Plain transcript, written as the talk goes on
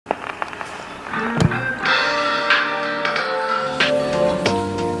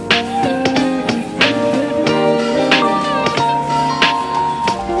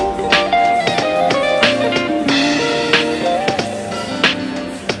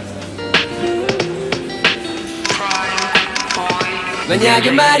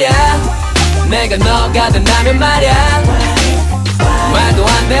만약에 말야 내가 너가 된다면 말야 말도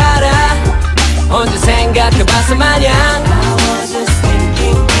안 돼 알아 언제 생각해봤어 마냥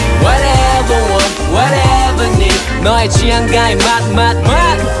Whatever want, whatever need 너의 취향과의 맛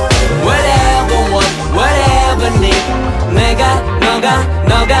Whatever want, whatever need 내가 너가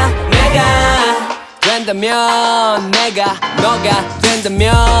내가 된다면 내가 너가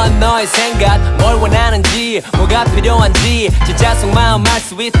된다면 너의 생각 뭘 원하는지 뭐가 필요한지 진짜 속마음 알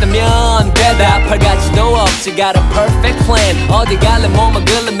수 있다면 대답할 가치도 없이 got a perfect plan 어디 갈래 뭐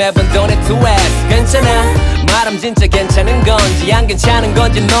먹을래 매번 don't have to ask 괜찮아 말하면 진짜 괜찮은 건지 안 괜찮은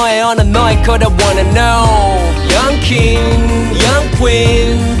건지 너의 언어 너의 걸 I wanna know Young king, young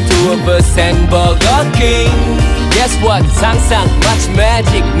queen Two of us hamburger king Guess what? 상상 마치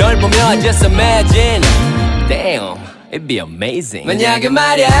magic 널 보며 just imagine Damn, it'd be amazing 만약에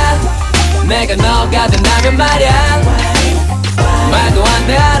말야 내가 너가 된다면 말야 말도 안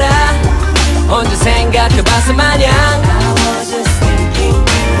돼 알아 언제 생각해봤어 마냥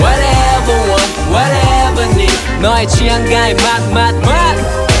Whatever want, whatever need 너의 취향과의 맛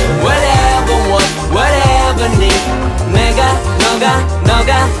Whatever want, whatever need 내가 너가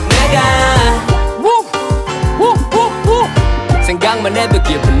내가 생각만 해도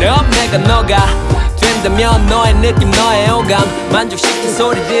기분 up 내가 너가 된다면 너의 느낌 너의 오감 만족시킨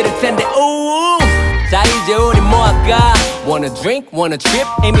소리 지를 텐데 Ooouuuu 자 이제 우리 뭐 할까 Wanna drink, wanna trip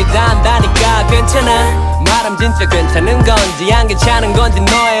이미 다 안다니까 괜찮아 말하면 진짜 괜찮은 건지 안 괜찮은 건지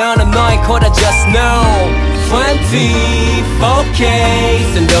너의 언어 너의 코다 just know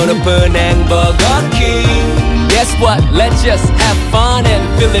 24K 손도 높은 행복어 king Guess what? Let's just have fun and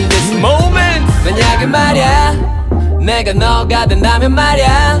feel in this moment 만약에 말야 내가 너가 된다면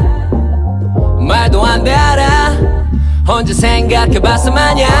말야 말도 안 돼 알아 혼자 생각해봤어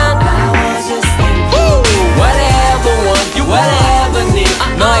마냥 Whatever want, you whatever need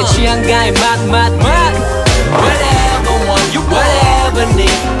너의 취향과의 맛 Whatever want, you whatever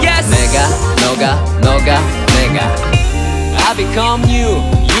need Yes 내가 너가 내가 I become you,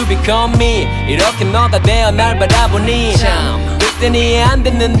 you become me 이렇게 너가 되어 날 바라보니 참 그땐 이해 안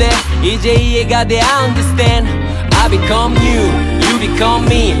됐는데 이제 이해가 돼 I understand I become you, you become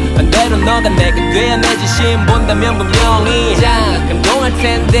me 반대로 너가 내가 돼야 내 자신 본다면 분명히 감동할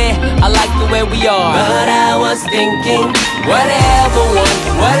텐데 I like the way we are But I was thinking Whatever want,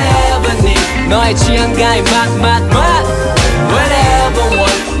 whatever need 너의 취향과의 맛 Whatever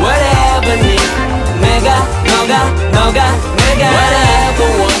want, whatever need 내가 너가 내가 Whatever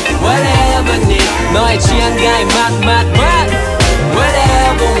want, whatever need 너의 취향과의 맛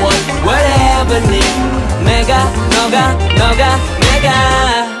Whatever want, whatever need 내가 너가 내가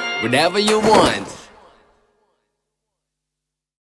Whatever you want